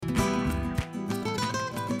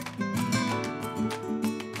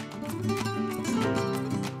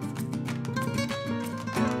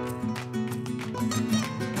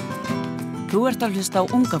Þú ert að hlusta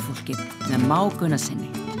á unga fólkið með Má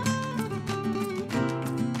Gunnarsinni.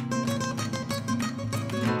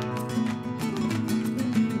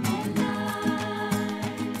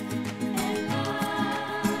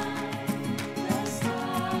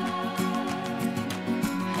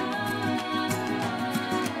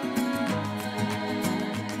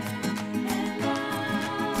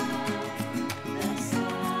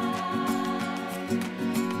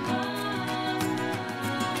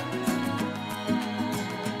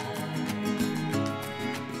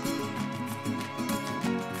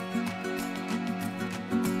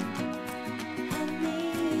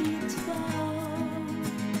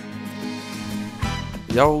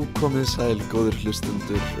 Já, komið sæl, góðir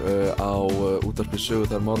hlustundur á útvarpi Sögu.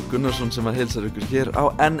 Það Már Gunnarsson sem heilsar ykkur hér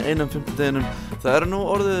á enn einum fimmtudeginum. Það er nú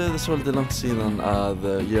orðið svolítið langt síðan að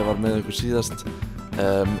ég var með ykkur síðast,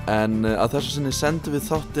 en að þessu sinni sendum við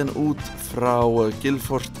þáttinn út frá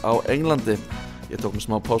Guildford á Englandi. Ég tók mér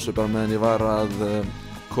smá pásu bara meðan ég var að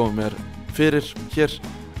koma mér fyrir hér,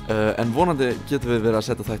 en vonandi getum við verið að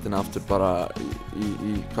setja þættina aftur bara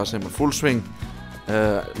í hvað segir maður, full swing.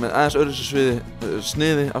 Með aðeins öðru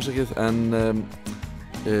sniði afsakið, en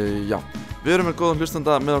já, við erum með góðan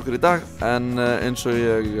hlustanda með okkur í dag, en eins og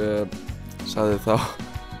ég sagði þá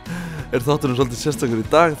er þátturinn svolítið sérstakur í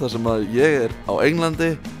dag þar sem að ég er á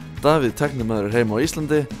Englandi, Davíð tæknimaður er heima á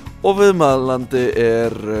Íslandi og viðmælandi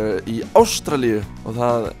er í Ástralíu og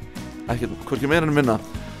það ekki hvorki meira en minna.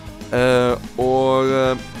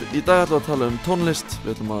 Í dag ætlum við að tala tónlist,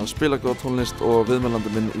 við ætlum að spila góð tónlist og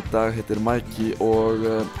viðmælandi minn í dag heitir Mikey og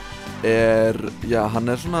hann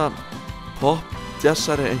er svona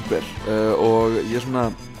pop-jazzari einhver, og ég svona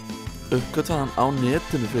uppgötvaði hann á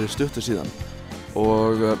netinu fyrir stuttu síðan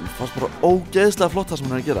og fannst bara ógeðslega flott það sem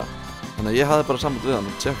hann er að gera, þannig að ég hafði bara samband við hann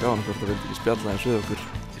og tjekka á hann hvort það vildi ekki spjalla eins við okkur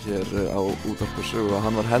hér á útvarpi Sögu og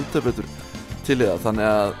hann var heldur betur til í það, þannig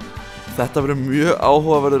að þetta verður mjög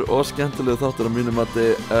áhugaverður og skemmtilegu þáttur á mínum mati,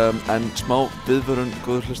 en smá viðvörun,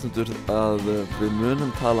 góður hlustundur, að við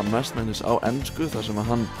munum tala mestmegnis á ensku þar sem að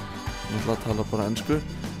hann náttúrulega talar bara ensku,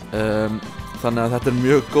 þannig að þetta er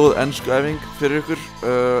mjög góð enskuæfing fyrir ykkur,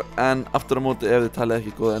 en aftur á móti ef þið talið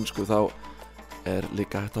ekki góð ensku þá er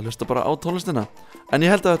líka hægt að hlusta bara á tónlistina, en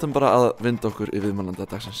ég held að þetta er bara að vinda okkur í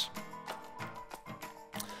viðmælanda dagsins.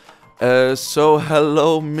 So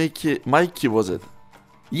hello Mikey, was it?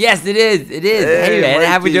 Yes, it is. It is. Hey man, Mikey,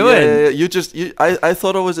 how we doing? Yeah, I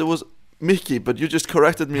thought it was Mickey, but you just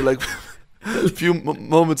corrected me like a few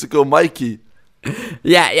moments ago, Mikey.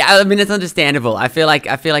 Yeah. I mean, it's understandable. I feel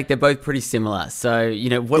like they're both pretty similar. So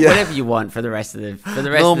whatever you want for the rest of the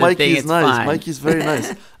Mikey's thing, it's nice. fine. Mikey's very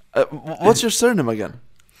nice. What's your surname again?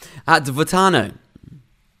 Votano.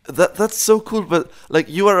 That's so cool. But like,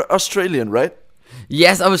 you are Australian, right?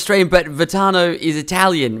 Yes, I'm Australian, but Votano is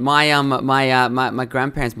Italian. My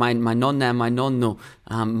grandparents, my nonna and my nonno,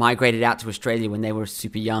 migrated out to Australia when they were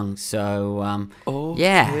super young. So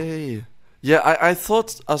okay. Yeah, I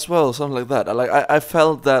thought as well something like that. I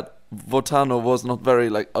felt that Votano was not very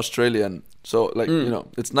like Australian. So like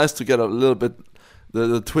it's nice to get a little bit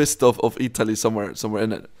the twist of Italy somewhere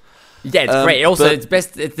in it. Yeah, it's great. Also, it's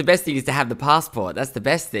the best thing is to have the passport. That's the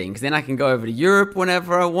best thing, because then I can go over to Europe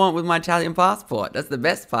whenever I want with my Italian passport. That's the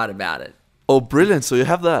best part about it. Oh, brilliant. So you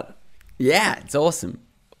have that. Yeah, it's awesome.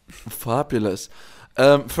 Fabulous.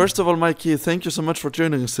 First of all, Mikey, thank you so much for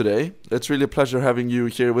joining us today. It's really a pleasure having you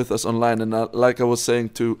here with us online. And like I was saying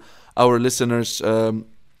to our listeners,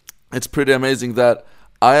 it's pretty amazing that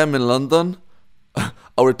I am in London,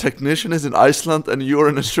 our technician is in Iceland, and you're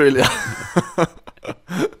in Australia.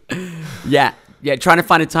 Yeah, trying to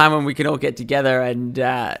find a time when we can all get together, and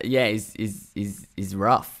is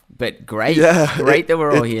rough, but great. Yeah, great that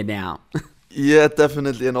we're all here now. Yeah,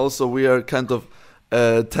 definitely, and also we are kind of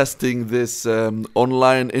testing this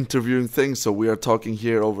online interviewing thing, so we are talking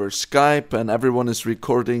here over Skype, and everyone is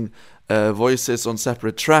recording voices on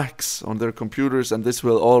separate tracks on their computers, and this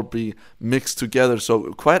will all be mixed together,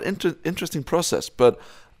 so quite interesting process, but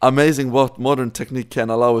amazing what modern technique can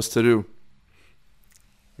allow us to do.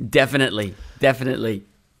 Definitely.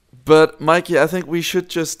 But Mikey, I think we should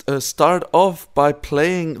just start off by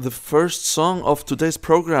playing the first song of today's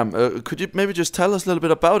program. Could you maybe just tell us a little bit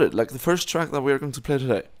about it, like the first track that we are going to play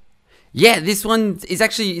today? Yeah, this one is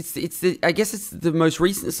actually I guess it's the most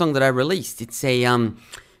recent song that I released. It's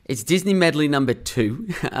it's Disney Medley number 2.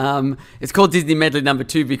 It's called Disney Medley number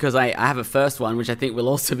 2 because I have a first one, which I think we'll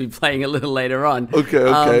also be playing a little later on.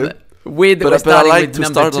 Okay. Weird that we're but starting I like with to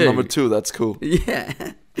number start 2. on number 2. That's cool. Yeah.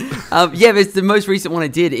 But it's the most recent one I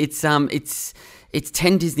did. It's it's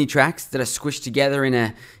 10 Disney tracks that are squished together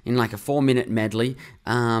in like a 4-minute medley,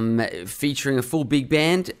 featuring a full big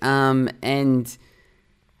band, and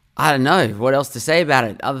I don't know what else to say about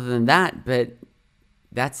it other than that, but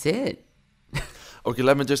that's it. Okay,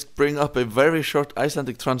 let me just bring up a very short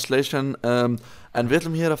Icelandic translation, en við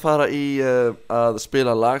ætlum hér að fara í að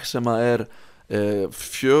spila lag sem að er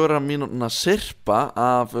 4 mínútna sirpa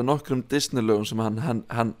af nokkrum Disney-lögum sem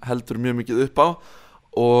hann heldur mjög mikið upp á,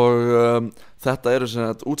 og þetta eru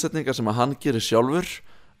svona útsetningar sem að hann gerir sjálfur,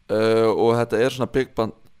 og þetta er svona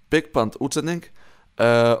big band útsetning,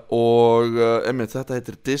 og einmitt þetta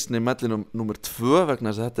heitir Disney Medley nummer 2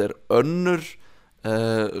 vegna þess að þetta er önnur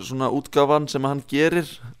svona útgáfan sem hann gerir.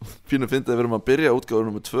 Pínu fyndið að við erum að byrja útgáfa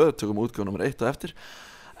nummer 2, tökum útgáfa nummer 1 og eftir,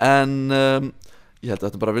 en ég held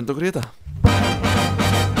að þetta bara vinda okkur í þetta.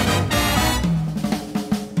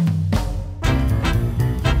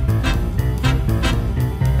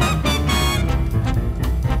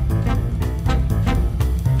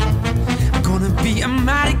 I'm gonna be a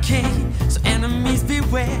mighty king, so enemies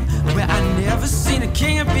beware. Where I never seen a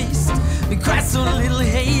king of beasts, been quite so little,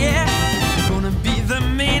 hey yeah. Gonna be the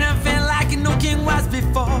main event like no king was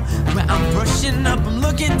before. Where I'm brushing up, I'm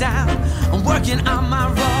looking down, I'm working on my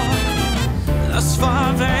role. Thus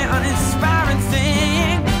far, a very uninspiring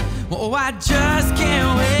thing. Oh, I just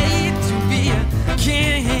can't wait to be a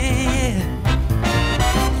king.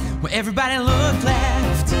 Where everybody look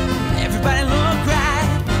left, everybody look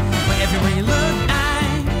right. Where everywhere you look,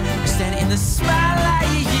 I'm standing in the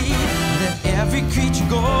spotlight. Let every creature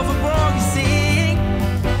go for broke, you sing.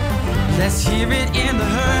 Let's hear it in the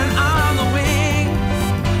herd on the wing.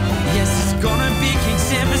 Yes, it's gonna be King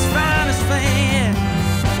Simba's finest flame.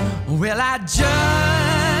 Well, I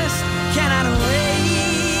just cannot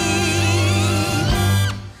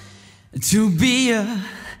wait to be a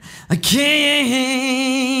king.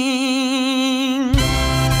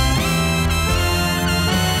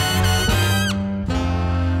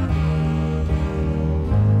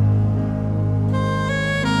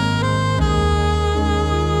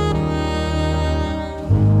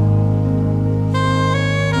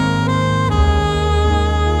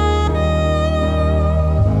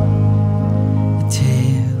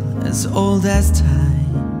 Old as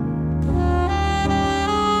time,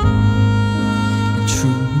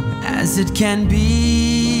 true as it can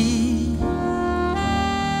be.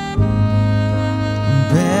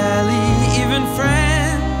 Barely even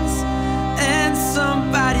friends, and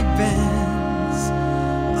somebody bends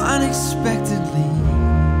unexpectedly.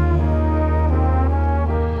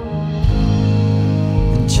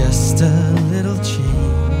 And just a little change,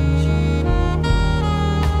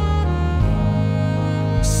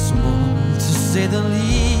 say the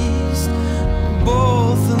least,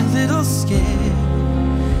 both a little scared,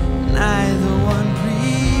 neither one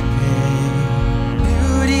prepared.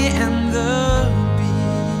 Beauty and the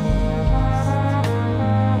Beast,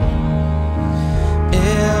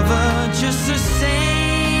 ever just the same,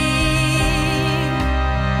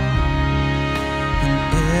 and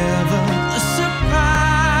ever a surprise,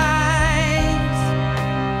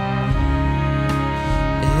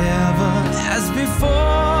 ever as before.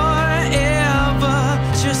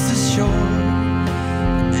 Just as sure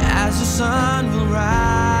as the sun will rise,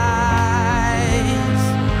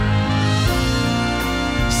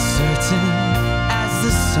 certain as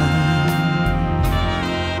the sun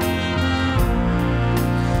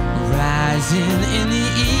rising in the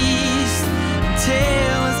east.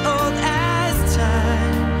 Tale as old as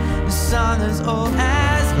time, the song as old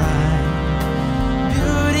as rhyme.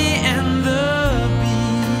 Beauty and the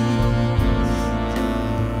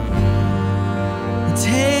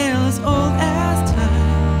tale as old as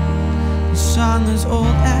time, the song as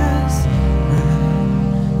old as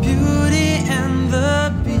rhyme. Beauty and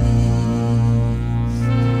the Beast.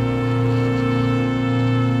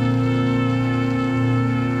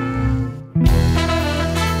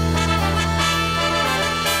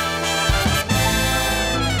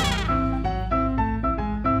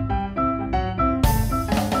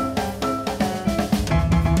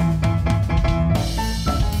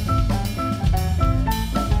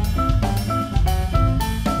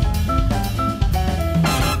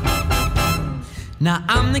 Now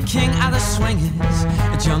I'm the king of the swingers,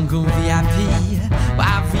 a jungle VIP. Well,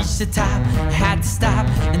 I've reached the top, had to stop,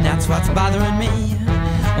 and that's what's bothering me.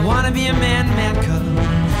 I wanna be a man cub,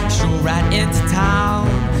 stroll right into town,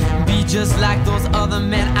 be just like those other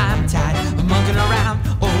men. I'm tired of monkeying around.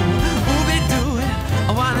 Oh, ooby-doo,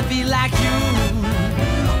 I wanna be like you.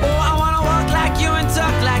 Oh, I wanna walk like you and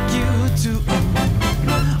talk like you too.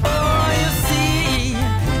 Oh, you see,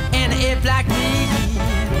 an ape like me,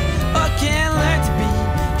 oh, can learn to be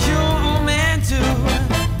human too.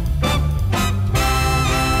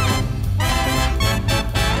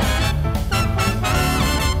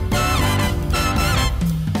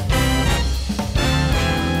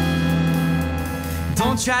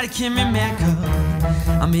 don't try to kill me, man, 'cause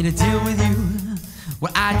I made a deal with you.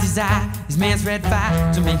 What I desire is man's red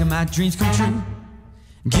fire to make my dreams come true.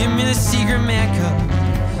 Give me the secret, man,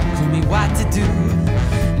 'cause tell me what to do.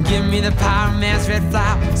 Give me the power of man's red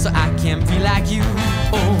flower so I can be like you.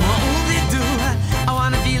 Oh, they do. I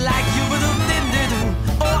wanna be like you, but then they do.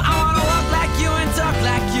 Oh, I wanna walk like you and talk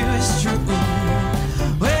like you. It's true.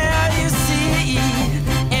 Well, you see,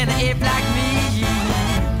 an ape like me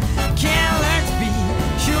can learn to be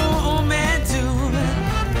human too.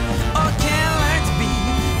 Oh, can learn to be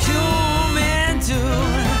human too.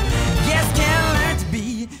 Yes, can learn to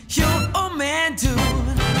be human too.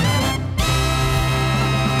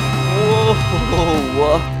 Whoa,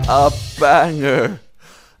 what a banger.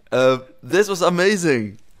 This was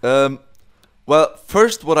amazing. Well,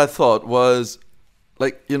 first what I thought was,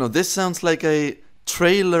 like, you know, this sounds like a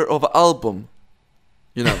trailer of an album.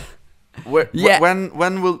 You know, Yeah.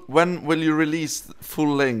 when will you release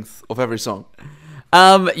full length of every song?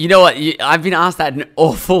 You know what? I've been asked that an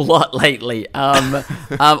awful lot lately.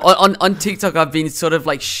 On TikTok, I've been sort of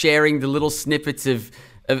like sharing the little snippets of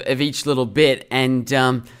each little bit, and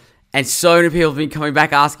so many people have been coming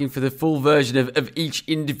back asking for the full version of each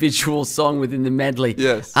individual song within the medley.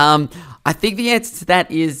 Yes. I think the answer to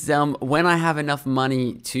that is when I have enough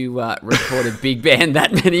money to record a big band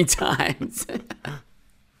that many times.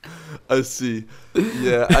 I see.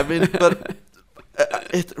 Yeah, I mean, but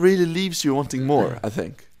it really leaves you wanting more, I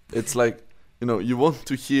think. It's like, you know, you want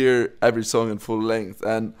to hear every song in full length,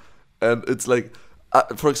 and it's like,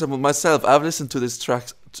 for example, myself, I've listened to this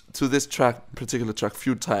particular track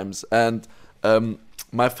few times, and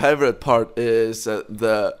my favorite part is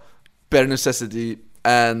the bare necessity,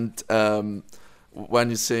 and when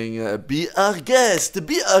you sing be our guest,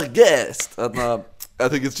 and I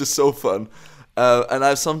think it's just so fun. And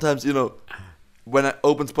I've sometimes, you know, when I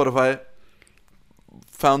open Spotify,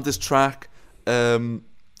 found this track and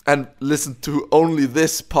listened to only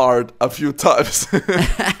this part a few times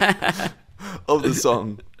of the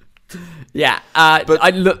song. Yeah, but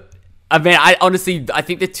I honestly, I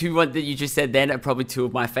think the two ones that you just said then are probably two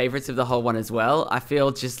of my favorites of the whole one as well. I feel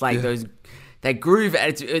just like that groove,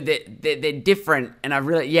 they're different, and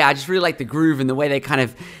I just really like the groove and the way they kind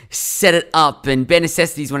of set it up. And Bare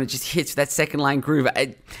Necessities, when it just hits that second line groove,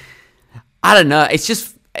 I don't know. It's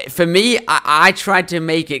just, for me, I tried to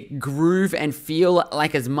make it groove and feel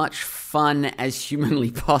like as much fun as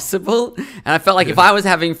humanly possible. And I felt like if I was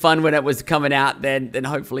having fun when it was coming out, then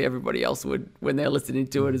hopefully everybody else would when they're listening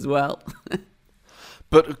to it as well.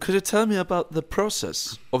 But could you tell me about the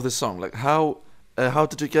process of the song? Like, how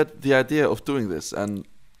did you get the idea of doing this? And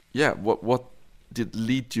what did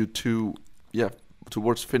lead you to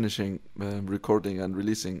towards finishing recording and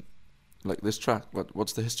releasing like this track?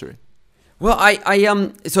 What's the history? Well,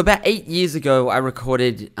 so about 8 years ago, I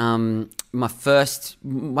recorded my first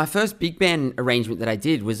big band arrangement that I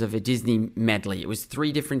did was of a Disney medley. It was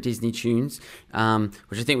 3 different Disney tunes,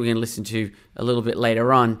 which I think we're going to listen to a little bit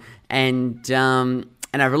later on. And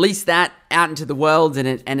I released that out into the world, and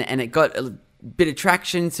it got a bit of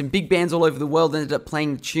traction. Some big bands all over the world ended up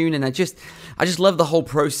playing the tune, and I just love the whole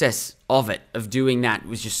process of it, of doing that. It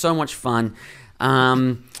was just so much fun,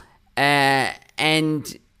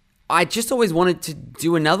 and I just always wanted to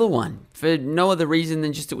do another one for no other reason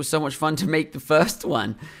than just it was so much fun to make the first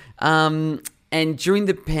one. And during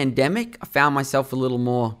the pandemic, I found myself a little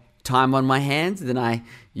more time on my hands than I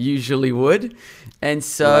usually would. And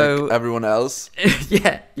so... Like everyone else?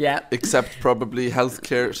 Yeah. Except probably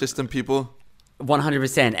healthcare system people?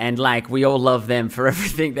 100%. And like, we all love them for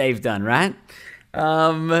everything they've done, right?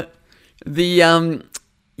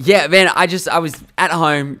 Yeah, man, I was at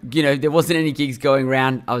home, you know, there wasn't any gigs going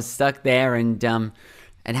around. I was stuck there and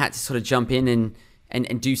had to sort of jump in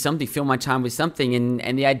and do something, fill my time with something.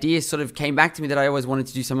 And the idea sort of came back to me that I always wanted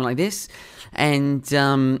to do something like this. And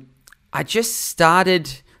I just started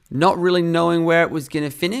not really knowing where it was going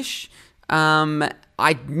to finish.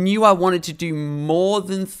 I knew I wanted to do more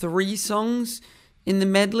than 3 songs in the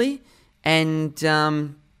medley.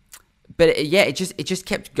 And... But it just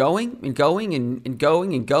kept going and going and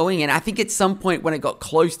going and going. And I think at some point when it got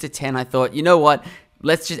close to 10, I thought, you know what?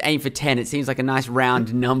 Let's just aim for 10. It seems like a nice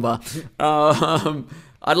round number.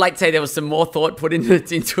 I'd like to say there was some more thought put into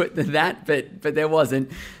it than that, but there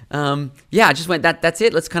wasn't. I just went, that's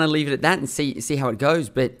it. Let's kind of leave it at that and see how it goes.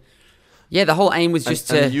 But yeah, the whole aim was just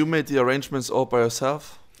to... And you made the arrangements all by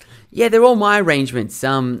yourself? Yeah, they're all my arrangements.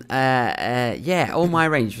 All my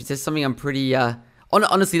arrangements. There's something I'm pretty...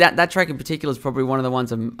 Honestly, that track in particular is probably one of the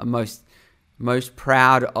ones I'm most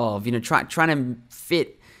proud of. You know, trying to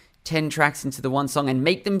fit 10 tracks into the one song and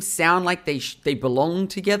make them sound like they belong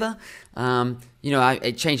together.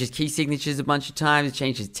 It changes key signatures a bunch of times. It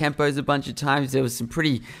changes tempos a bunch of times. There was some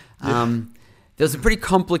pretty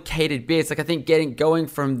complicated bits. Like I think going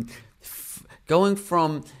from what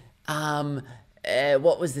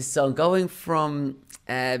was this song? Going from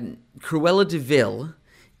Cruella de Vil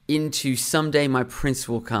into Someday My Prince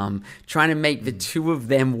Will Come, trying to make the two of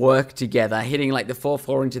them work together, hitting like the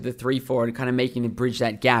 4/4 into the 3/4 and kind of making them bridge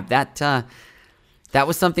that gap. That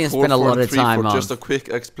was something I spent a lot of time on. Just a quick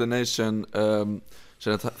explanation. Hann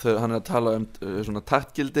að tala svona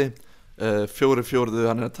taktgildi. 4/4,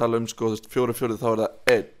 hann að tala sko 4/4 þá það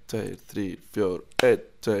 1, 2, 3, 4, 1,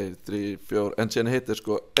 2, 3, 4 en síðan hittir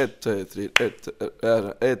sko 1, 2, 3, 1,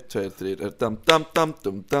 2, 3 dam dam dam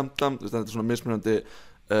dum dam dam. Þetta svona mismunandi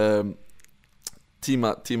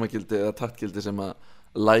tímagildi eða taktgildi sem að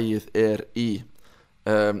lagið í.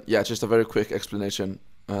 Just a very quick explanation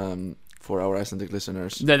for our Icelandic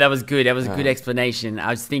listeners. No, that was good. That was a good explanation.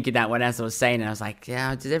 I was thinking that when as I was saying it, I was like,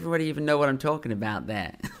 yeah, does everybody even know what I'm talking about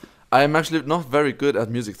there? I am actually not very good at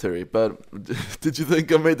music theory, but did you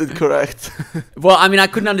think I made it correct? Well, I mean, I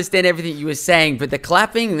couldn't understand everything you were saying, but the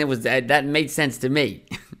clapping, that made sense to me.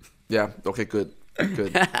 Yeah, okay, good.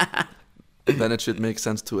 Then it should make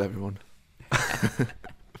sense to everyone.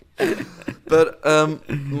 But,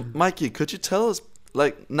 Mikey, could you tell us,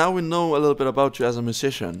 like, now we know a little bit about you as a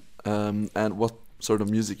musician, and what sort of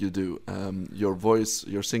music you do. Your voice,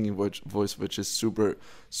 your singing voice, which is super,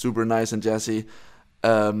 super nice and jazzy.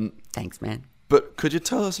 Thanks, man. But could you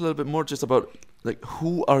tell us a little bit more just about, like,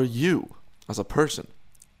 who are you as a person?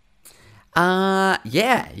 Yeah,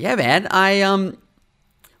 man.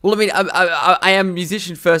 Well, I mean, I am a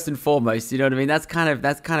musician first and foremost. You know what I mean? That's kind of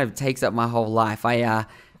takes up my whole life. I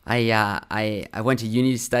went to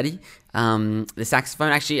uni to study the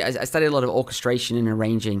saxophone. Actually, I studied a lot of orchestration and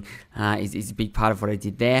arranging. Is a big part of what I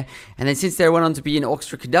did there. And then since there, I went on to be an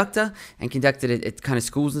orchestra conductor and conducted at kind of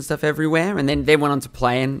schools and stuff everywhere. And then went on to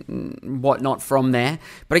play and whatnot from there.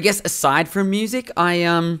 But I guess aside from music,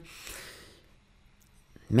 I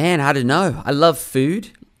don't know. I love food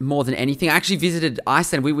more than anything. I actually visited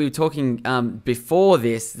Iceland. We were talking before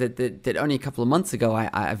this that only a couple of months ago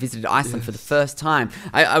I visited Iceland for the first time.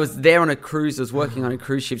 I was there on a cruise. I was working on a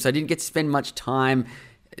cruise ship, so I didn't get to spend much time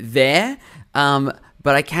there.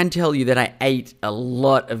 But I can tell you that I ate a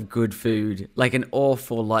lot of good food, like an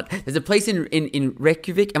awful lot. There's a place in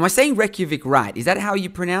Reykjavik. Am I saying Reykjavik right? Is that how you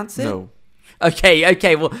pronounce it? No.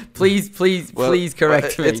 Okay. Well, please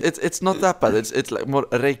correct me. It's not that bad. It's like more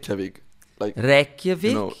Reykjavik. Like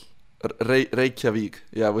Reykjavik? You know, Reykjavik.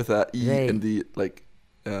 Yeah, with a E in the, like,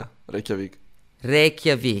 yeah, Reykjavik.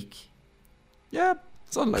 Reykjavik. Yeah,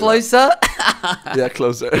 something like closer? That. Yeah,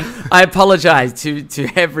 closer. I apologize to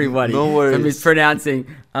everybody for mispronouncing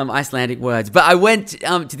Icelandic words. But I went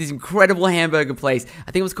to this incredible hamburger place.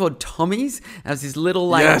 I think it was called Tommy's. It was this little,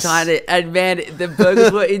 like, yes. tiny, and man, the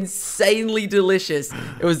burgers were insanely delicious.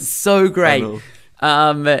 It was so great.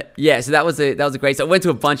 So that was a great. So I went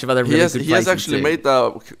to a bunch of other really good places. He has actually made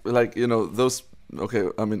like, you know, those. Okay,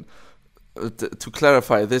 I mean, to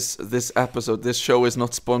clarify, this episode, this show is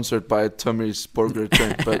not sponsored by Tommy's Burger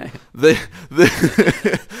Chain, but they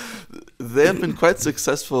have been quite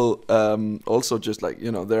successful. Also, just like,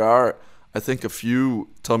 you know, there are, I think, a few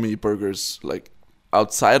Tommy burgers like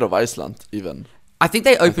outside of Iceland even. I think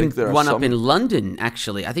they opened one up in London.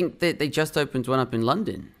 Actually, I think they just opened one up in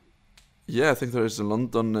London. Yeah, I think there is in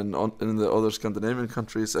London and in the other Scandinavian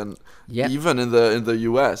countries, and even in the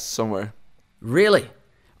US somewhere. Really?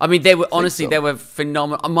 I mean, they were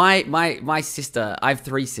phenomenal. My sister, I have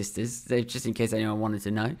 3 sisters, just in case anyone wanted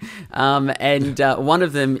to know. And one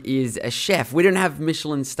of them is a chef. We don't have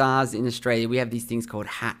Michelin stars in Australia. We have these things called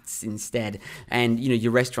hats instead. And, you know,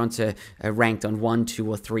 your restaurants are ranked on 1, 2,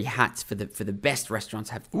 or 3 hats. For the best restaurants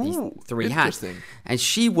have these 3 hats. And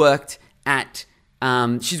she worked at...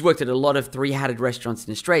 she's worked at a lot of 3-hatted restaurants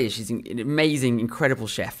in Australia. She's an amazing, incredible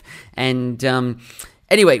chef. And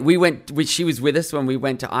anyway, she was with us when we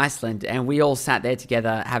went to Iceland, and we all sat there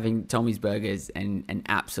together having Tommy's burgers and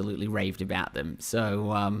absolutely raved about them.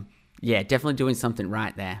 So, definitely doing something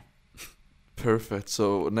right there. Perfect.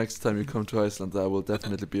 So next time you come to Iceland, I will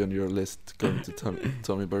definitely be on your list going to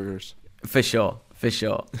Tommy Burgers. For sure.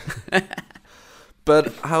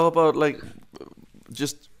 But how about, like,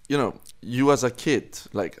 just... You know, you as a kid,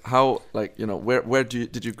 like, how, like, you know, where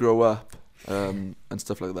did you grow up, and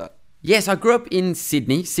stuff like that? Yes, I grew up in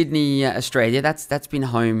Sydney, Australia. That's been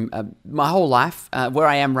home my whole life, where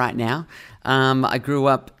I am right now. I grew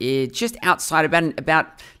up just outside,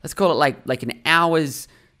 about let's call it like an hour's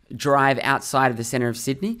drive outside of the centre of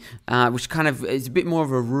Sydney, which kind of is a bit more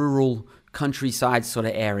of a rural countryside sort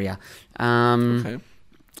of area. Okay.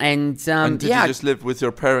 And did you just live with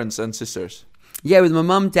your parents and sisters? Yeah, with my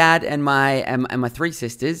mum, dad, and my three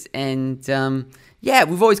sisters, and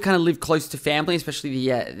we've always kind of lived close to family. Especially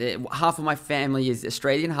the half of my family is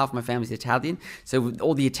Australian, half of my family is Italian, so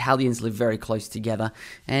all the Italians live very close together.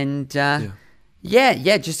 And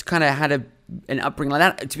just kind of had an upbringing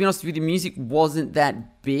like that. To be honest with you, the music wasn't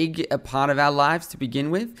that big a part of our lives to begin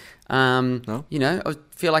with. No? You know, I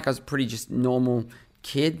feel like I was a pretty just normal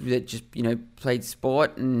kid that just played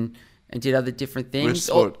sport and did other different things. Which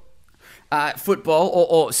sport? Football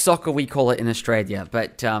or soccer, we call it in Australia.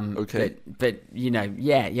 But okay. But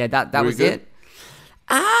that was good? it.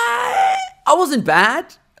 I wasn't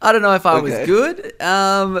bad. I don't know if I was good,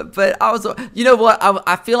 but I was. You know what?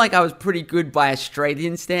 I feel like I was pretty good by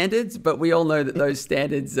Australian standards, but we all know that those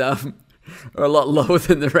standards are a lot lower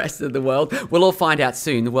than the rest of the world. We'll all find out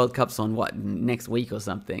soon. The World Cup's on next week or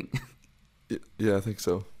something. Yeah, I think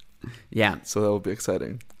so. Yeah. So that will be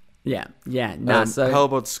exciting. Yeah. So how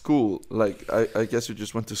about school? Like, I guess you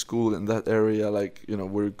just went to school in that area. Like,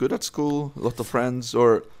 were you good at school? A lot of friends,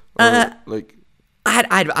 or like?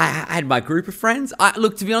 I had my group of friends.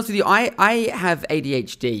 Look, to be honest with you, I have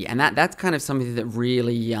ADHD, and that's kind of something that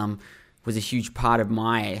really was a huge part of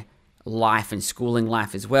my life and schooling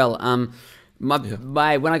life as well. When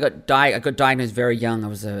I got diagnosed very young. I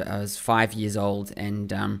was 5 years old,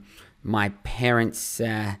 and my parents,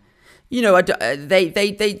 it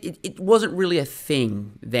wasn't really a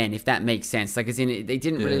thing then, if that makes sense. Like, as in, they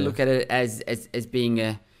didn't really look at it as being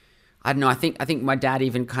a. I don't know. I think my dad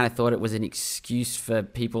even kind of thought it was an excuse for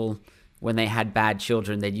people when they had bad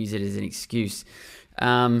children. They'd use it as an excuse.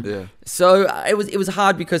 So it was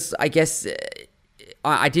hard because I guess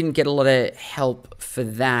I didn't get a lot of help for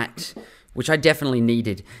that, which I definitely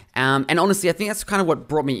needed. And honestly, I think that's kind of what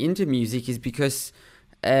brought me into music, is because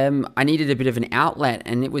I needed a bit of an outlet,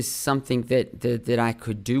 and it was something that I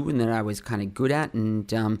could do and that I was kind of good at,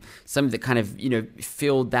 and something that kind of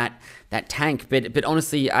filled that tank. But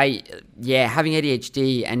honestly, having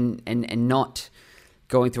ADHD and not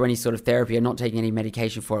going through any sort of therapy or not taking any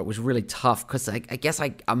medication for it was really tough, because I guess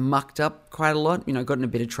I mucked up quite a lot. Got in a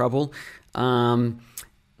bit of trouble. Not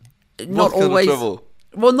always. Trouble?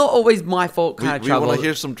 Well, not always my fault kind of trouble. We want to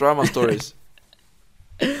hear some drama stories.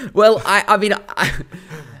 Well, I mean,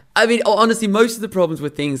 honestly, most of the problems were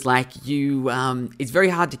things like it's very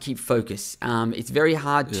hard to keep focus. It's very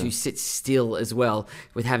hard to sit still as well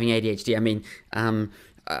with having ADHD. I mean,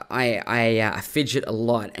 I fidget a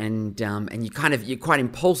lot, and you're quite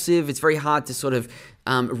impulsive. It's very hard to sort of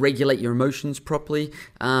regulate your emotions properly,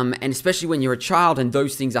 and especially when you're a child and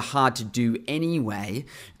those things are hard to do anyway.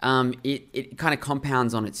 It kind of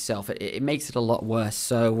compounds on itself. It makes it a lot worse.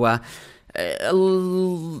 So. I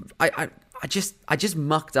just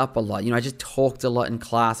mucked up a lot. I just talked a lot in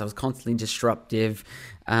class. I was constantly disruptive.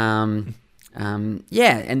 And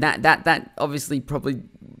that obviously probably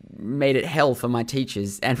made it hell for my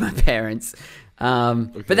teachers and my parents.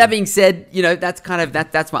 But that being said, that's kind of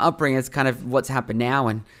that's my upbringing. It's kind of what's happened now,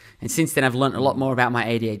 and since then I've learned a lot more about my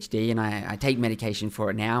ADHD, and I take medication for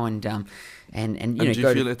it now, and do you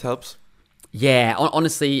feel it helps? Yeah,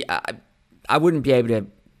 honestly, I wouldn't be able to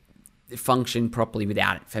function properly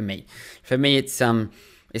without it. For me, it's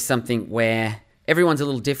something where everyone's a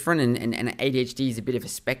little different, and ADHD is a bit of a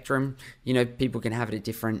spectrum. People can have it at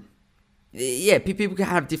different. People can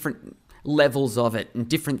have different levels of it, and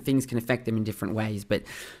different things can affect them in different ways. But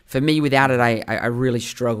for me, without it, I really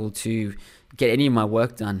struggle to get any of my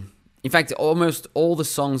work done. In fact, almost all the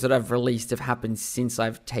songs that I've released have happened since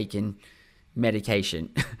I've taken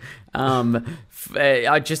medication.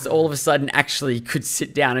 I just all of a sudden actually could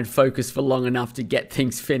sit down and focus for long enough to get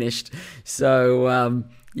things finished. So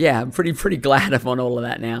I'm pretty glad I'm on all of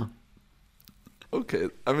that now. Okay,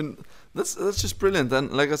 I mean that's just brilliant.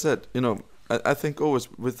 And like I said, I think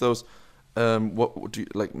always with those what do you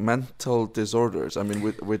like mental disorders? I mean,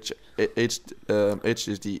 which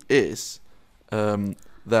HDD is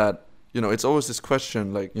that. It's always this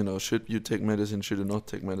question, like, should you take medicine, should you not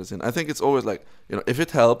take medicine? I think it's always like, if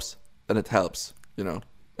it helps, then it helps, and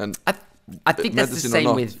I think that's the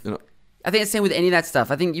same with, I think it's the same with any of that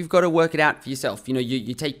stuff. I think you've got to work it out for yourself.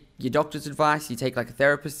 You take your doctor's advice, you take like a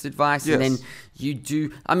therapist's advice, and then you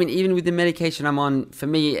do, I mean, even with the medication I'm on, for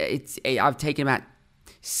me, I've taken about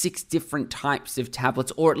 6 different types of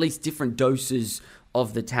tablets, or at least different doses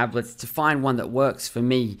of the tablets to find one that works for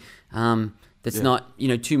me. That's not,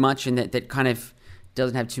 too much, and that kind of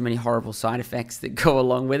doesn't have too many horrible side effects that go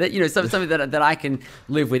along with it. Something that I can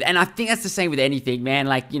live with. And I think that's the same with anything, man.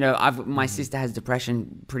 Like, my sister has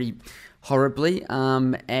depression pretty horribly,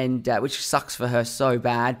 and which sucks for her so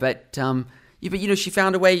bad. But she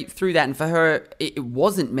found a way through that, and for her, it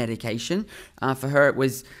wasn't medication. For her,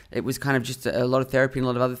 it was kind of just a lot of therapy and a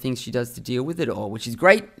lot of other things she does to deal with it all, which is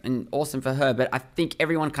great and awesome for her. But I think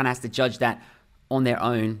everyone kind of has to judge that on their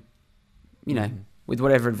own, with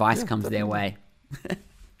whatever advice comes their way.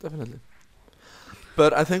 Definitely.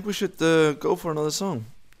 But I think we should go for another song.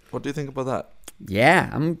 What do you think about that? Yeah,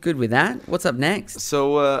 I'm good with that. What's up next?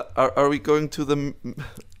 So are we going to the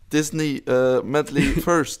Disney medley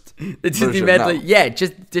first? The Disney medley? Now? Yeah,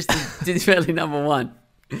 just the Disney medley number 1.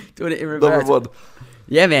 Doing it in reverse. Number 1.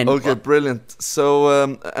 Yeah, man. Okay, brilliant.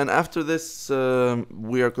 So, and after this,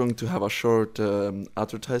 we are going to have a short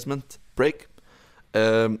advertisement break.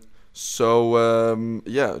 Just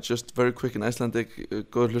very quick in Icelandic.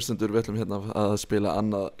 Góður hlustendur, við ætlum hérna að spila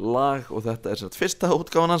annað lag og þetta er fyrsta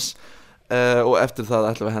útgáfan hans, og eftir það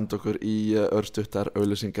ætlum við að henda okkur í örstuttar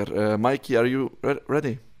auglýsingar. Mikey, are you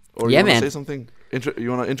ready? Or yeah, you want to say something?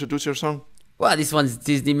 You want to introduce your song? Well, this one's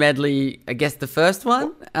Disney medley, I guess the first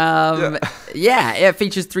one. It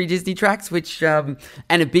features 3 Disney tracks, which and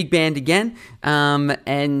a big band again. I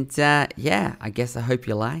guess I hope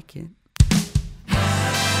you like it.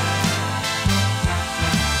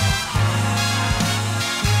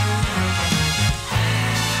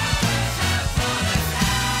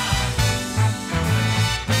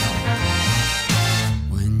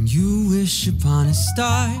 Wish upon a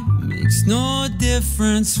star, makes no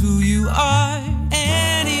difference who you are.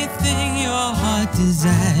 Anything your heart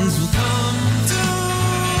desires will come true.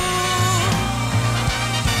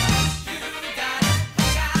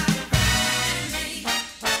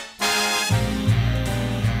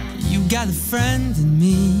 You got a friend in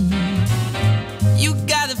me. You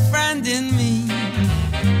got a friend in me.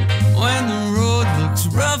 When the road looks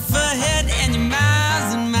rough ahead and you're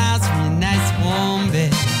miles and miles from your nice warm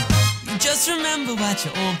bed, just remember what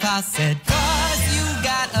your old pal said, 'cause you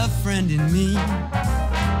got a friend in me.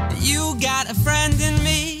 You got a friend in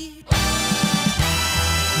me.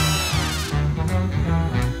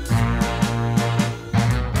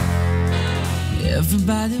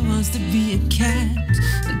 Everybody wants to be a cat.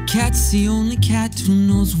 A cat's the only cat who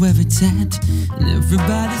knows where it's at. And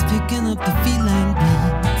everybody's picking up the feline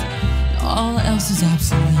beat. All else is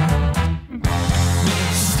obsolete.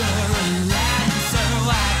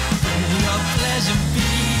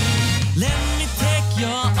 Let me take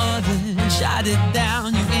your order, shot it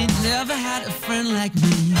down. You ain't never had a friend like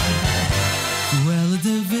me. Cruella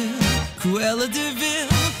de Vil, Cruella de Vil.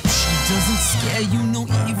 She doesn't scare you, no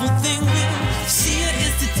evil thing will. See her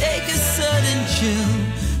is to take a sudden chill.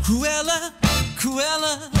 Cruella,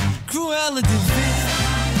 Cruella, Cruella de Vil.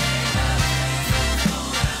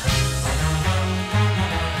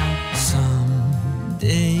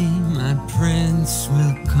 Someday my prince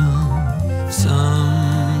will come.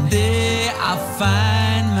 Someday I'll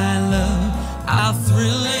find my love. How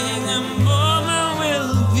thrilling a moment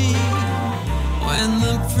will be when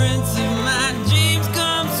the prince of my dreams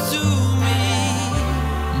comes to me.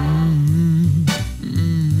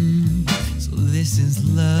 So this is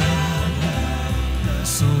love.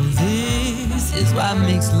 So this is what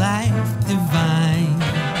makes life divine.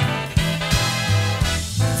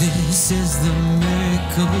 This is the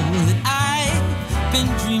miracle that I've been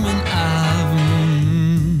dreaming of.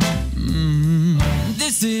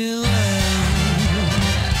 This is love.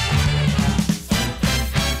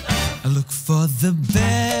 I look for the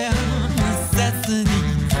bare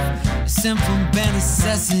necessities, simple bare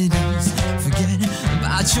necessities. Forget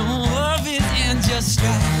about your worries and just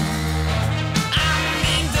strive. I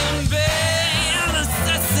mean the bare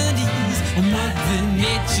necessities, Mother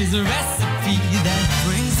Nature's recipe that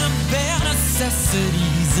brings the bare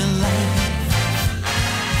necessities alive.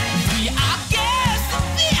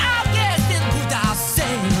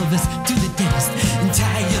 To the dentist and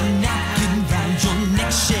tie a napkin round your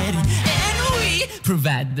neck, Shetty, and we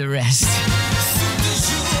provide the rest. Soup du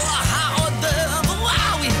jour, hot hors d'oeuvre,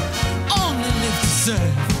 wow, we only live to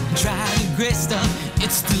serve. Try the great stuff,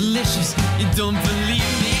 it's delicious. You don't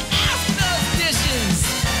believe me? Ask those dishes.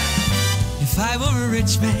 If I were a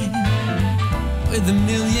rich man with $1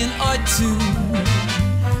 million or $2 million,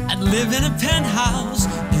 I'd live in a penthouse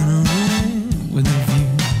in a room with a view.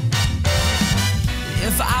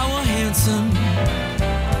 If I were handsome,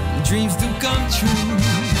 dreams do come true.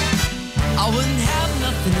 I wouldn't have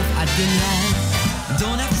nothing if I didn't have.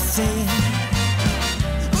 Don't have to say it,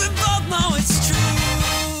 we both know it's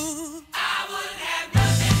true. I wouldn't have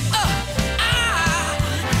nothing.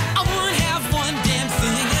 I wouldn't have one damn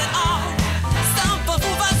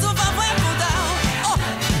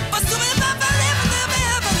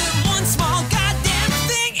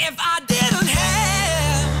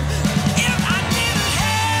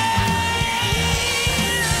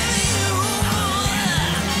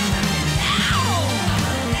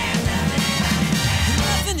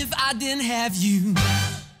have you.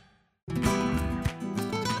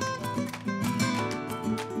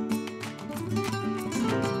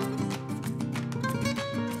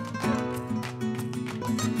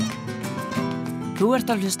 Þú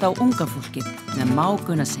ert að hlusta á unga fólkið með Má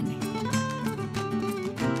Gunnarsinni.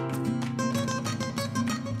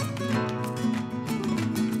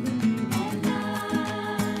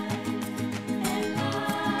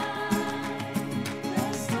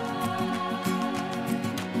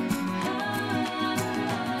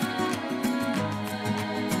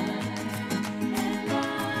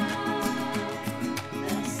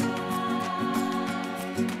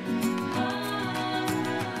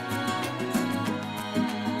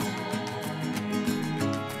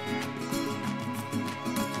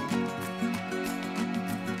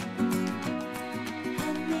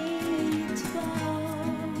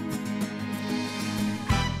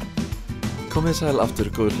 Komið sæl aftur,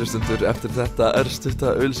 góður hlustundur, eftir þetta örstutta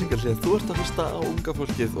auglýsingarhlið. Þú ert að hlusta á unga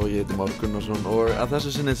fólkið og ég heiti Már Gunnarsson og að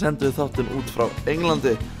þessu sinni sendum við þáttinn út frá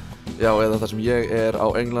Englandi. Já, eða þar sem ég er á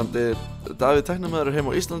Englandi, Davíð tæknamaður er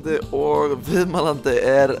heim á Íslandi og viðmælandi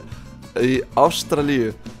er í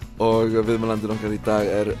Ástralíu. Og viðmælandinn okkar í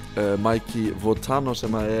dag er Mikey Votano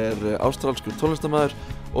sem er ástralskur tónlistarmaður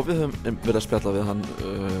og við höfum verið að spjalla við hann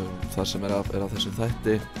þar sem er af þessum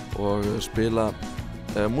þætti og spila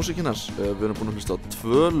músíkinans. Við erum búin að hlusta á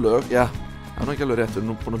 2 lög, já, það er ekki alveg rétt, við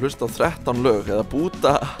erum búin að hlusta á 13 lög eða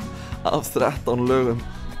búta af 13 lögum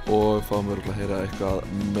og fáum við að heyra eitthvað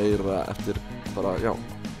meira eftir bara, já,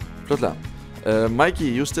 fljótlega.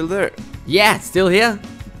 Mikey, you still there? Yeah, still here.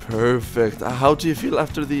 Perfect. How do you feel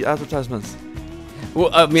after the advertisements? Well,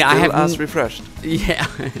 I mean, I Still have as refreshed? Yeah,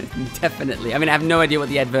 definitely. I mean, I have no idea what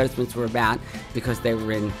the advertisements were about because they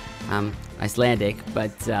were in Icelandic,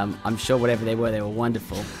 but I'm sure whatever they were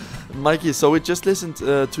wonderful. Mikey, so we just listened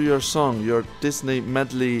to your song, your Disney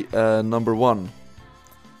medley number 1,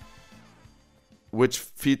 which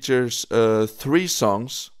features 3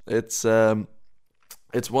 songs. It's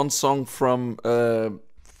one song from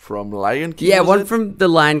Lion King. Yeah, one it? from The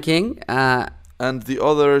Lion King. And the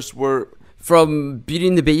others were from Beauty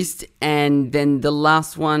and the Beast, and then the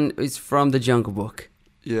last one is from The Jungle Book.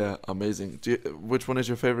 Yeah, amazing. Which one is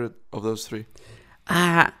your favorite of those 3?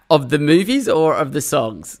 Of the movies or of the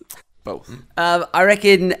songs? Both. I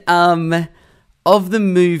reckon of the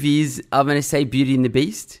movies, I'm going to say Beauty and the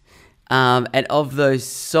Beast. And of those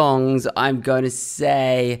songs, I'm going to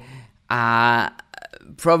say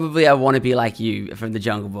probably I Want to Be Like You from The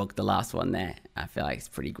Jungle Book, the last one there. I feel like it's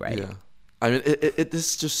pretty great. Yeah. I mean, it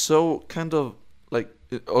is just so kind of like,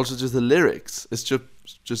 also just the lyrics. It's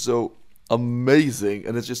just so amazing,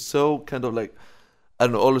 and it's just so kind of like, I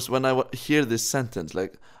don't know, always when I hear this sentence,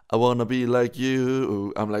 like, I wanna be like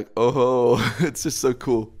you, I'm like, oh, it's just so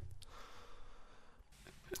cool.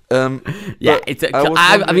 Yeah, it's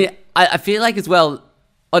I mean, I feel like as well.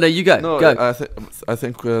 Oh no, you go. No, go. I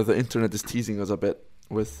think the internet is teasing us a bit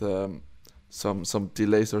with some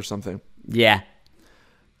delays or something. Yeah.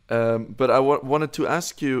 But I wanted to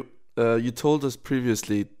ask you. You told us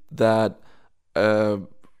previously that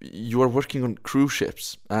you are working on cruise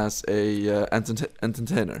ships as a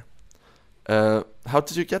entertainer. How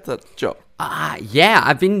did you get that job? Yeah,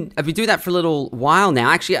 I've been doing that for a little while now.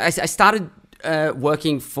 Actually, I started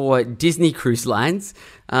working for Disney Cruise Lines,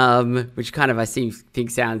 which kind of I think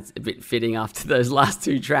sounds a bit fitting after those last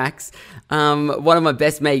 2 tracks. One of my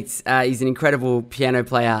best mates, he's an incredible piano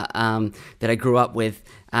player that I grew up with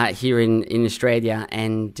here in Australia,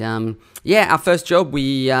 and yeah, our first job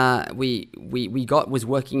we got was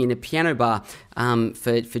working in a piano bar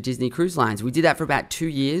for Disney Cruise Lines. We did that for about 2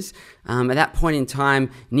 years. At that point in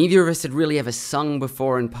time, neither of us had really ever sung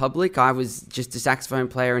before in public. I was just a saxophone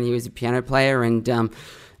player and he was a piano player,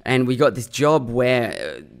 and we got this job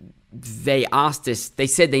where they asked us, they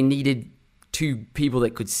said they needed 2 people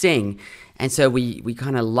that could sing, and so we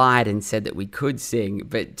kind of lied and said that we could sing,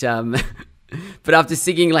 but after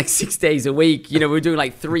singing like 6 days a week, we were doing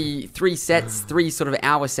like three sets, 3 sort of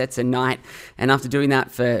hour sets a night. And after doing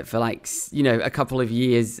that for like, a couple of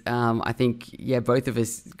years, I think, yeah, both of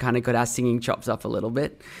us kind of got our singing chops up a little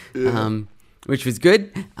bit, which was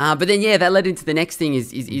good. But then, yeah, that led into the next thing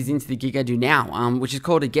is into the gig I do now, which is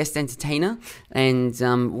called a guest entertainer. And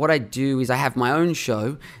what I do is I have my own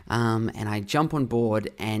show, and I jump on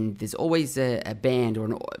board, and there's always a band,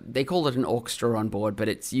 or they call it an orchestra on board, but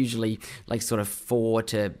it's usually like sort of 4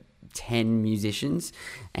 to 10 musicians,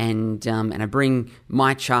 and I bring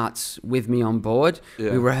my charts with me on board.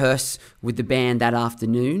 Yeah. We rehearse with the band that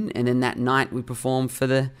afternoon, and then that night we perform for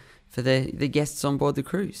the guests on board the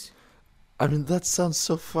cruise. I mean, that sounds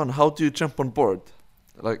so fun. How do you jump on board?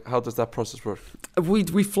 Like, how does that process work?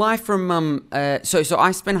 We fly from so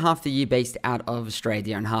I spend half the year based out of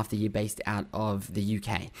Australia and half the year based out of the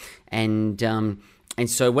UK, and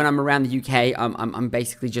so when I'm around the UK, I'm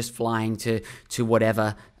basically just flying to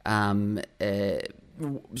whatever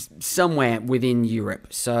somewhere within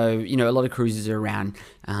Europe. So, you know, a lot of cruises are around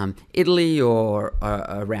Italy or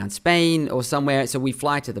around Spain or somewhere. So we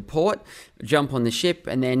fly to the port, jump on the ship,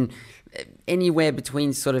 and then anywhere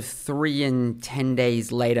between sort of 3 and 10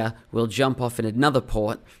 days later, we'll jump off at another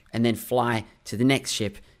port and then fly to the next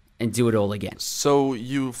ship and do it all again. So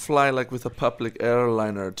you fly like with a public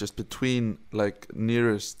airliner just between like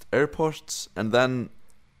nearest airports, and then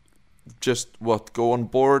just go on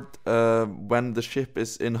board when the ship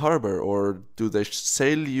is in harbor, or do they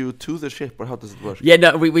sail you to the ship, or how does it work? Yeah,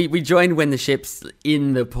 no, we join when the ship's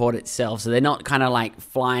in the port itself, so they're not kind of like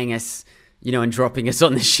flying us, you know, and dropping us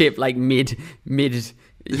on the ship like mid,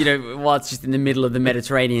 you know, while it's just in the middle of the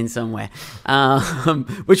Mediterranean somewhere,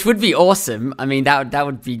 which would be awesome. I mean, that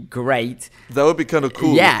would be great. That would be kind of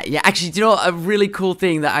cool. Yeah. Actually, do you know a really cool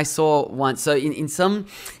thing that I saw once? So in some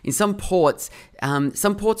ports,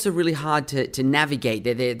 some ports are really hard to navigate.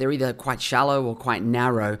 They're either quite shallow or quite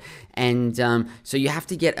narrow, and so you have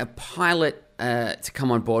to get a pilot to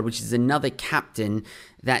come on board, which is another captain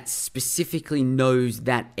that specifically knows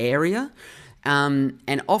that area.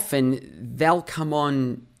 And often they'll come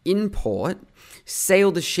on in port,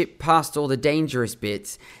 sail the ship past all the dangerous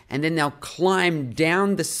bits, and then they'll climb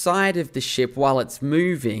down the side of the ship while it's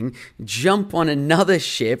moving, jump on another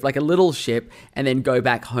ship, like a little ship, and then go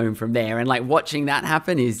back home from there. And like watching that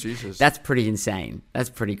happen that's pretty insane.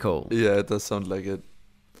 That's pretty cool. Yeah, it does sound like it.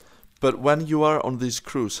 But when you are on this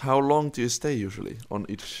cruise, how long do you stay usually on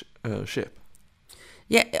each ship?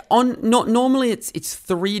 Yeah, normally it's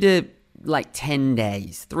 3 to 10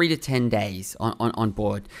 days, 3 to 10 days on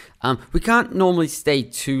board. We can't normally stay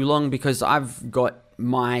too long because I've got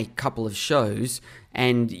my couple of shows,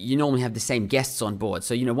 and you normally have the same guests on board.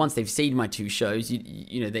 So, you know, once they've seen my 2 shows,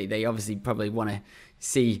 you know, they obviously probably want to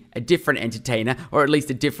see a different entertainer, or at least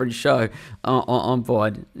a different show on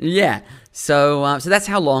board. Yeah. So that's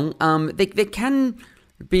how long. They can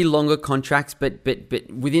be longer contracts, but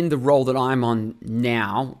within the role that I'm on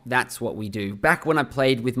now, that's what we do. Back when I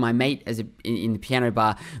played with my mate in the piano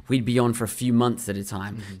bar, we'd be on for a few months at a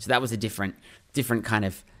time. Mm-hmm. So that was a different kind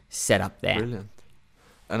of setup there. Brilliant.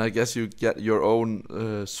 And I guess you get your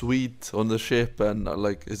own suite on the ship, and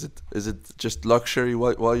like, is it just luxury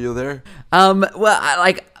while you're there?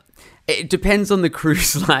 Well, it depends on the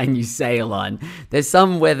cruise line you sail on. There's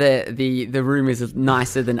some where the room is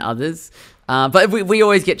nicer than others. But we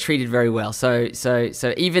always get treated very well. So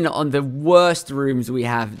even on the worst rooms we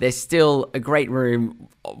have, there's still a great room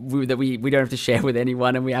that we don't have to share with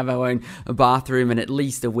anyone, and we have our own bathroom and at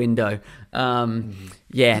least a window.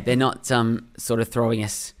 Yeah, they're not sort of throwing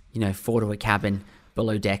us, you know, forward to a cabin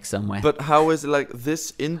below deck somewhere. But how is it, like,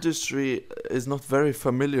 this industry is not very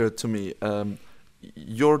familiar to me.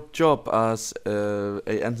 Your job as a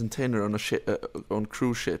entertainer on on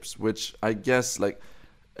cruise ships, which I guess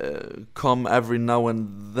come every now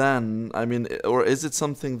and then. I mean, or is it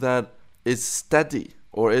something that is steady,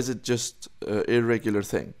 or is it just an irregular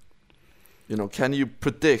thing? You know, can you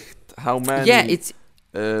predict how many? Yeah, it's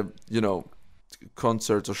you know,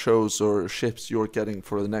 concerts or shows or ships you're getting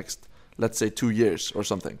for the next, let's say, 2 years or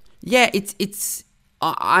something. Yeah, it's.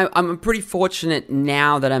 I'm pretty fortunate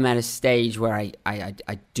now that I'm at a stage where I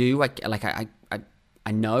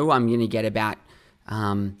know I'm gonna get about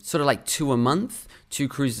sort of like 2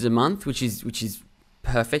 cruises a month, which is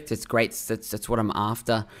perfect. It's great. That's what I'm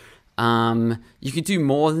after. You could do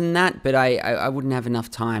more than that, but I wouldn't have enough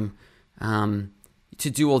time to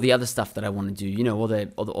do all the other stuff that I want to do. You know,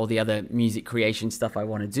 all the other music creation stuff I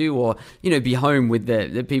want to do, or, you know, be home with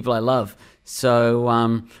the people I love.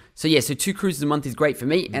 So yeah, so 2 cruises a month is great for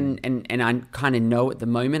me, and I kind of know at the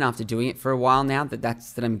moment, after doing it for a while now,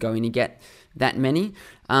 that I'm going to get that many.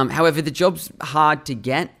 However, the job's hard to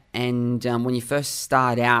get, and when you first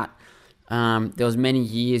start out, there was many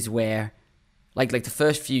years where, like the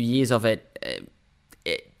first few years of it,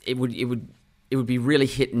 it would be really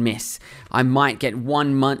hit and miss. I might get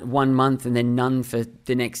one month and then none for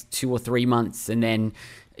the next 2 or 3 months, and then,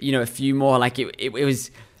 you know, a few more. Like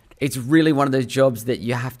it's really one of those jobs that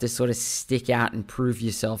you have to sort of stick out and prove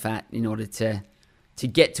yourself at in order to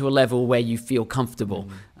get to a level where you feel comfortable,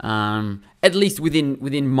 at least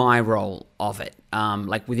within my role of it,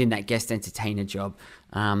 like within that guest entertainer job.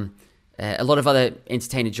 A lot of other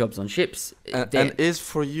entertainer jobs on ships. And is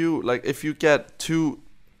for you, like, if you get two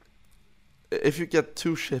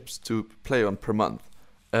ships to play on per month,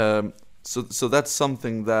 so that's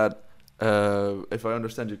something that if I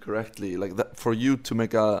understand you correctly, like that for you to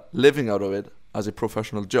make a living out of it as a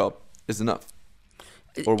professional job is enough,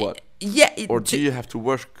 or what? Yeah. Or do you have to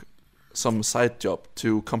work some side job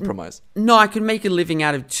to compromise? No, I could make a living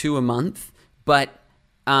out of 2 a month, but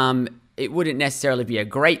it wouldn't necessarily be a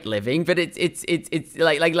great living. But it's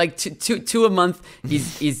like two a month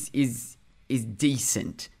is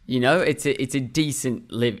decent. You know, it's a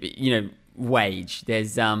decent wage.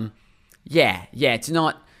 There's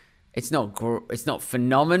it's not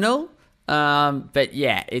phenomenal, but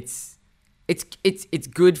yeah, it's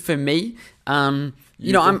good for me. I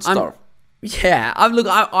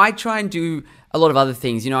try and do a lot of other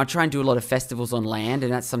things. You know, I try and do a lot of festivals on land,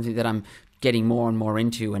 and that's something that I'm getting more and more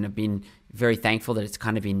into, and I've been very thankful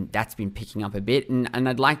that that's been picking up a bit, and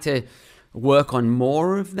I'd like to work on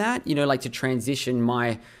more of that. You know, like to transition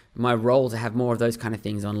my role to have more of those kind of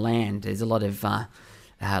things on land. There's a lot of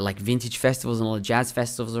like vintage festivals and a lot of jazz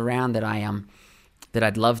festivals around that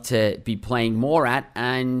I'd love to be playing more at,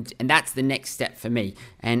 and that's the next step for me.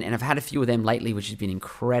 And I've had a few of them lately, which has been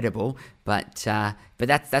incredible. But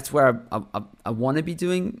that's where I want to be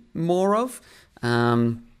doing more of.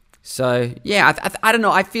 So yeah, I don't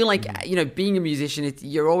know. I feel like, you know, being a musician,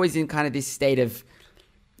 you're always in kind of this state of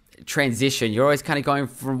transition. You're always kind of going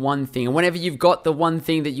from one thing, and whenever you've got the one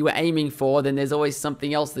thing that you were aiming for, then there's always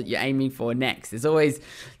something else that you're aiming for next. There's always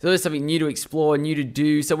something new to explore, new to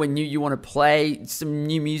do, someone new you want to play, some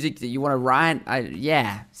new music that you want to write.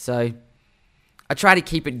 So I try to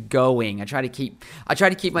keep it going. I try to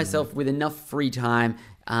keep myself with enough free time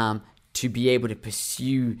to be able to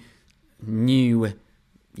pursue new,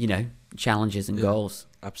 you know, challenges and goals.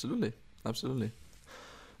 Absolutely.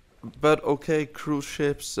 But okay, cruise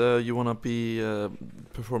ships, you want to be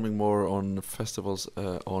performing more on festivals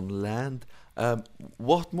on land.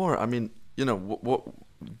 What more? I mean, you know, what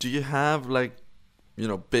do you have, like, you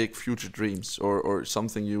know, big future dreams or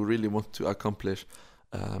something you really want to accomplish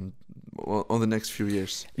on the next few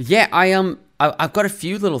years? Yeah, I've got a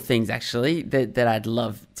few little things actually that I'd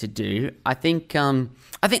love to do. I think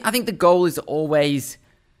the goal is always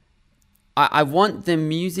I want the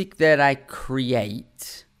music that I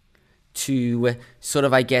create to sort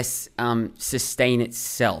of, I guess, sustain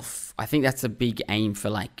itself. I think that's a big aim for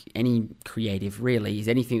like any creative, really, is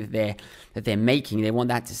anything that they're making, they want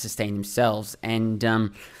that to sustain themselves. And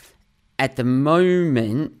at the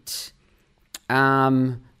moment, I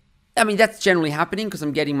mean, that's generally happening because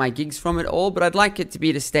I'm getting my gigs from it all, but I'd like it to be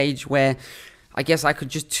at a stage where I guess I could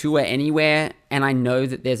just tour anywhere and I know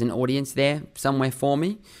that there's an audience there somewhere for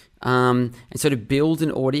me. And sort of build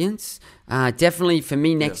an audience. Definitely for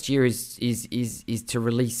me next year is to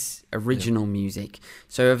release original music.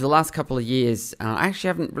 So over the last couple of years, I actually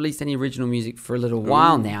haven't released any original music for a little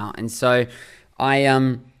while now. And so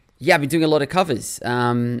I've been doing a lot of covers.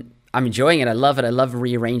 I'm enjoying it. I love it. I love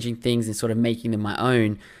rearranging things and sort of making them my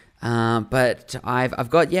own. But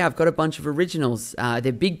I've got a bunch of originals.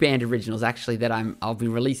 They're big band originals actually that I'll be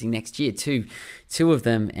releasing next year too. 2 of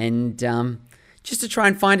them, and just to try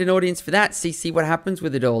and find an audience for that, see what happens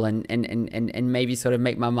with it all, and maybe sort of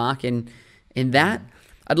make my mark in that.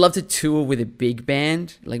 I'd love to tour with a big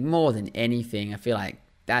band, like more than anything. I feel like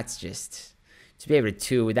that's just, to be able to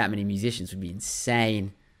tour with that many musicians would be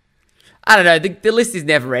insane. I don't know, the list is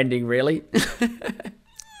never ending, really.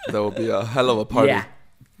 That would be a hell of a party. Yeah,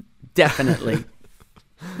 definitely.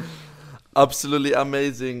 Absolutely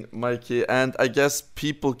amazing, Mikey. And I guess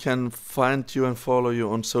people can find you and follow you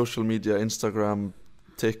on social media, Instagram,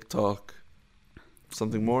 TikTok,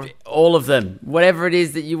 something more? All of them. Whatever it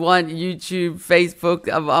is that you want, YouTube, Facebook,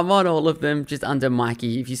 I'm on all of them, just under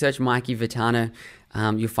Mikey. If you search Mikey Vitano,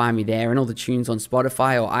 you'll find me there. And all the tunes on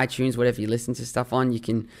Spotify or iTunes, whatever you listen to stuff on, you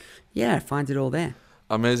can, find it all there.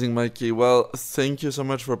 Amazing, Mikey. Well, thank you so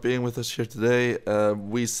much for being with us here today.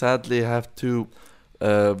 We sadly have to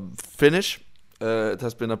finish. It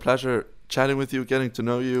has been a pleasure chatting with you, getting to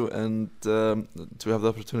know you, and to have the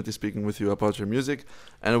opportunity speaking with you about your music.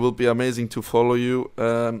 And it will be amazing to follow you.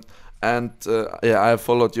 I have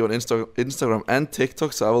followed you on Instagram and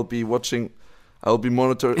TikTok, so I will be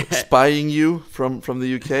spying you from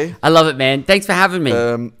the UK. I love it, man. Thanks for having me.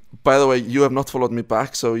 By the way, you have not followed me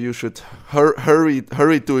back, so you should hurry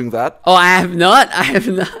doing that. Oh, I have not.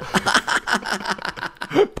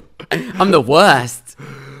 I'm the worst.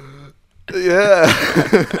 Yeah.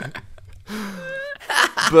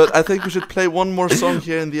 But I think we should play one more song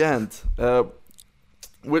here in the end.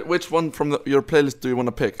 Which one from your playlist do you want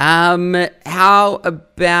to pick? How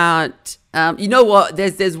about you know what?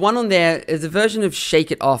 There's one on there. There's a version of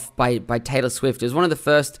 "Shake It Off" by Taylor Swift. It was one of the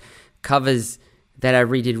first covers that I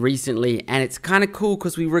redid recently, and it's kind of cool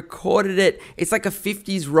because we recorded it. It's like a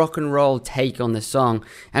 50s rock and roll take on the song,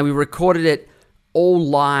 and we recorded it all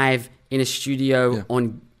live in a studio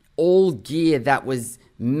on all gear that was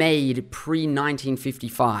made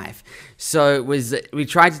pre-1955. So we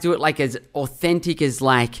tried to do it like as authentic as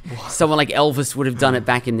like someone like Elvis would have done it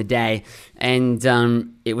back in the day, and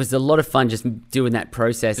it was a lot of fun just doing that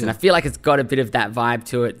process, and I feel like it's got a bit of that vibe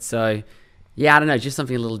to it. So yeah, I don't know, just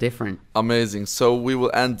something a little different. Amazing. So we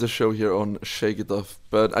will end the show here on Shake It Off,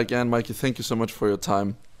 but again, Mikey, thank you so much for your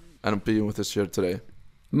time and being with us here today.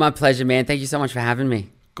 My pleasure, man. Thank you so much for having me.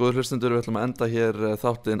 Góður hlustendur, við ætlum að enda hér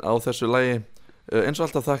þáttinn á þessu lagi. Eins og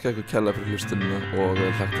alltaf þakka ykkur kærlega fyrir hlustunina og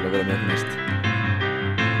hlakka til að vera með næst.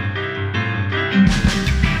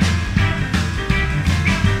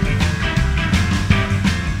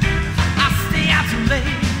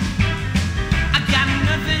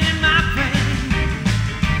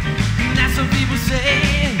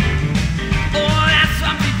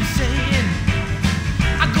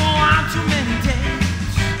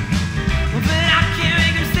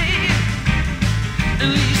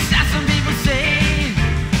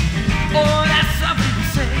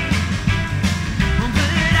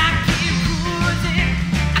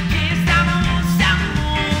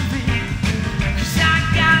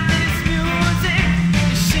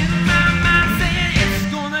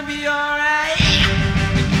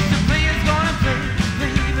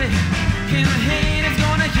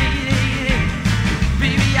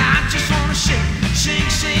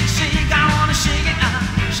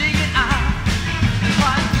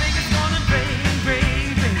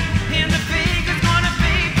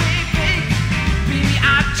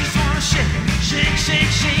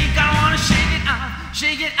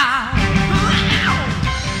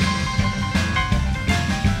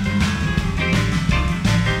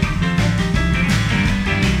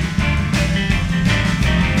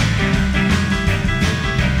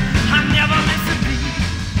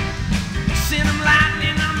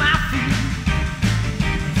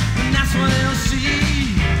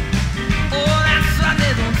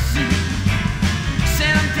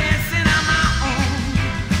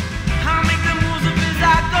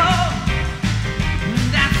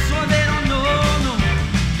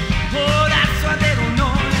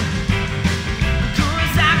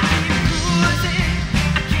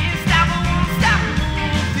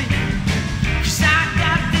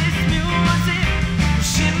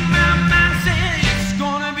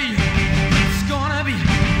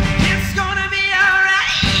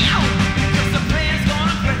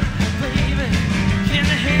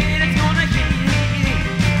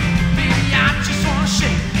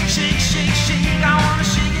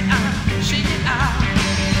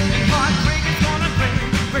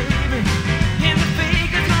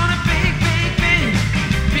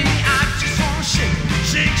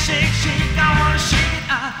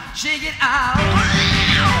 Shake it out.